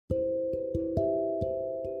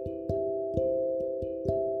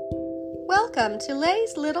Welcome to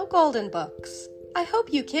Lay's Little Golden Books. I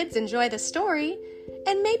hope you kids enjoy the story,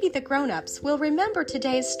 and maybe the grown-ups will remember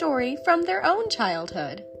today's story from their own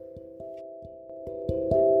childhood.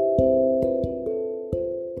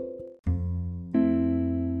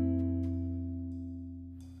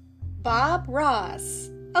 Bob Ross,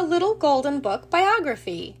 A Little Golden Book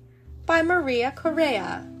Biography by Maria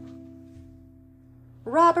Correa.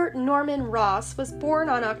 Robert Norman Ross was born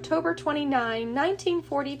on October 29,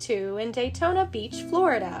 1942 in Daytona Beach,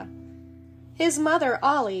 Florida. His mother,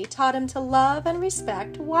 Ollie, taught him to love and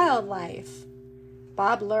respect wildlife.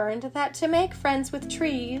 Bob learned that to make friends with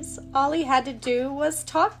trees, all he had to do was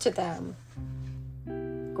talk to them.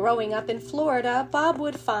 Growing up in Florida, Bob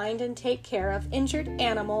would find and take care of injured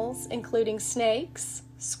animals, including snakes,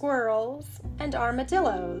 squirrels, and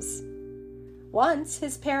armadillos. Once,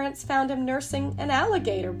 his parents found him nursing an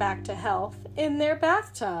alligator back to health in their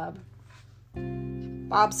bathtub.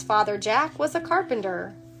 Bob's father, Jack, was a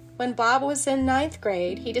carpenter. When Bob was in 9th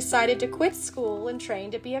grade, he decided to quit school and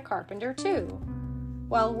train to be a carpenter too.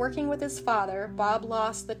 While working with his father, Bob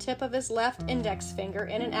lost the tip of his left index finger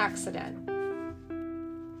in an accident.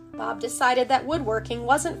 Bob decided that woodworking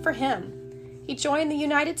wasn't for him. He joined the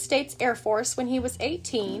United States Air Force when he was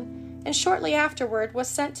 18, and shortly afterward was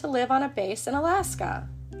sent to live on a base in Alaska.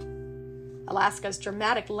 Alaska's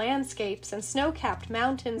dramatic landscapes and snow-capped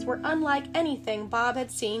mountains were unlike anything Bob had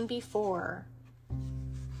seen before.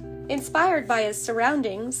 Inspired by his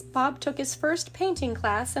surroundings, Bob took his first painting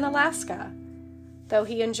class in Alaska. Though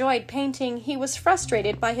he enjoyed painting, he was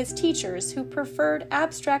frustrated by his teachers who preferred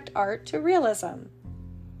abstract art to realism.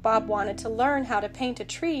 Bob wanted to learn how to paint a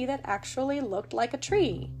tree that actually looked like a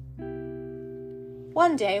tree.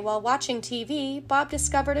 One day, while watching TV, Bob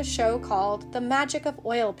discovered a show called The Magic of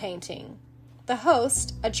Oil Painting. The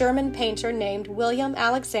host, a German painter named William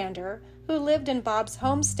Alexander, who lived in Bob's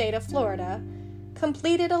home state of Florida,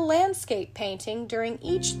 completed a landscape painting during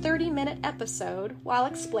each 30-minute episode while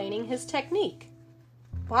explaining his technique.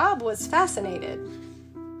 Bob was fascinated.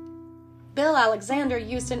 Bill Alexander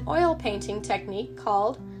used an oil painting technique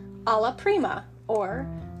called alla prima, or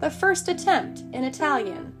the first attempt in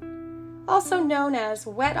Italian, also known as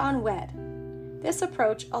wet on wet. This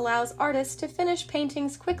approach allows artists to finish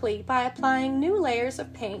paintings quickly by applying new layers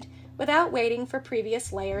of paint without waiting for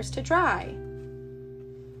previous layers to dry.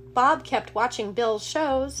 Bob kept watching Bill's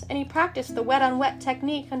shows, and he practiced the wet on wet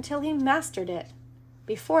technique until he mastered it.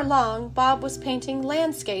 Before long, Bob was painting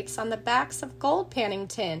landscapes on the backs of gold panning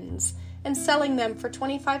tins and selling them for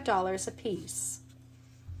 $25 apiece.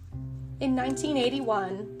 In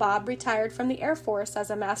 1981, Bob retired from the Air Force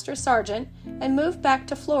as a Master Sergeant and moved back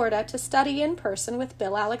to Florida to study in person with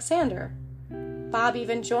Bill Alexander. Bob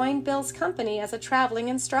even joined Bill's company as a traveling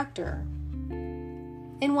instructor.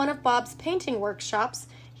 In one of Bob's painting workshops,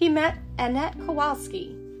 he met Annette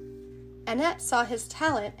Kowalski. Annette saw his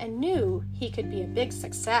talent and knew he could be a big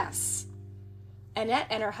success. Annette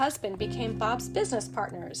and her husband became Bob's business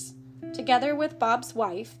partners. Together with Bob's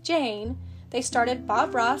wife, Jane, they started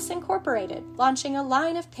Bob Ross Incorporated, launching a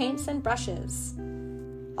line of paints and brushes.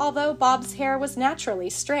 Although Bob's hair was naturally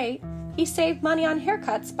straight, he saved money on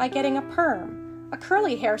haircuts by getting a perm, a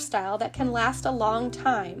curly hairstyle that can last a long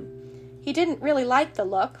time. He didn't really like the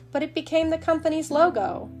look, but it became the company's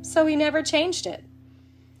logo, so he never changed it.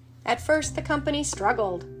 At first, the company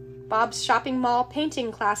struggled. Bob's shopping mall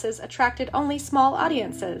painting classes attracted only small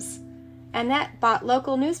audiences. Annette bought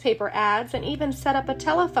local newspaper ads and even set up a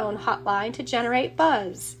telephone hotline to generate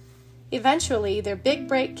buzz. Eventually, their big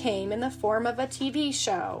break came in the form of a TV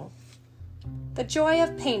show. The Joy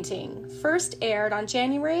of Painting first aired on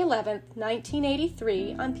January 11,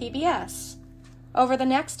 1983 on PBS. Over the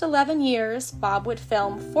next 11 years, Bob would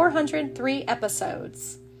film 403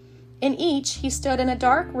 episodes. In each, he stood in a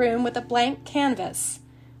dark room with a blank canvas.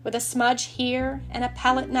 With a smudge here and a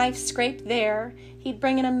palette knife scraped there, he'd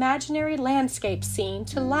bring an imaginary landscape scene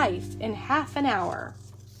to life in half an hour.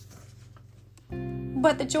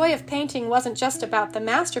 But the joy of painting wasn't just about the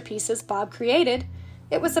masterpieces Bob created.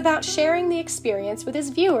 It was about sharing the experience with his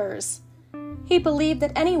viewers. He believed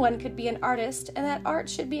that anyone could be an artist and that art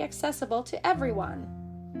should be accessible to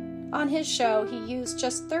everyone. On his show, he used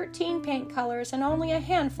just 13 paint colors and only a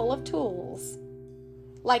handful of tools.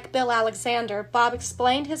 Like Bill Alexander, Bob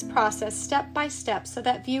explained his process step by step so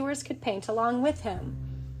that viewers could paint along with him.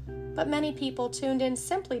 But many people tuned in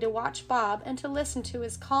simply to watch Bob and to listen to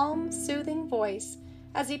his calm, soothing voice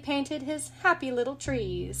as he painted his happy little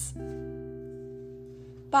trees.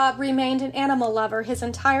 Bob remained an animal lover his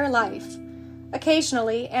entire life.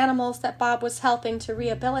 Occasionally, animals that Bob was helping to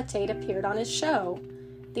rehabilitate appeared on his show.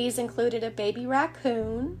 These included a baby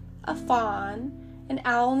raccoon, a fawn, an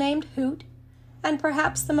owl named Hoot, and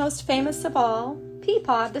perhaps the most famous of all,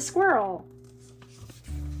 Peapod the squirrel.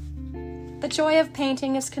 The joy of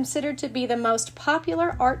painting is considered to be the most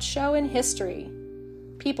popular art show in history.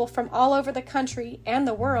 People from all over the country and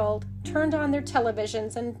the world turned on their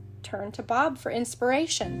televisions and turned to Bob for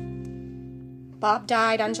inspiration. Bob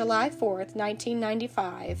died on July 4th,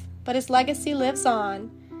 1995, but his legacy lives on.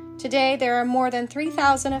 Today, there are more than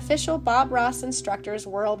 3,000 official Bob Ross instructors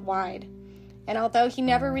worldwide. And although he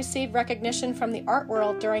never received recognition from the art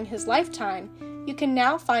world during his lifetime, you can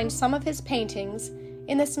now find some of his paintings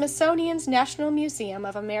in the Smithsonian's National Museum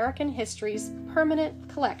of American History's permanent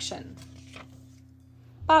collection.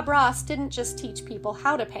 Bob Ross didn't just teach people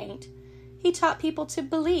how to paint, he taught people to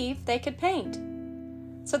believe they could paint.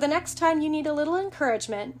 So the next time you need a little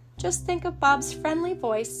encouragement, just think of Bob's friendly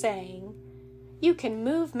voice saying, "You can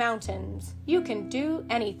move mountains, you can do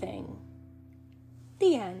anything."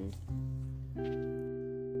 The end.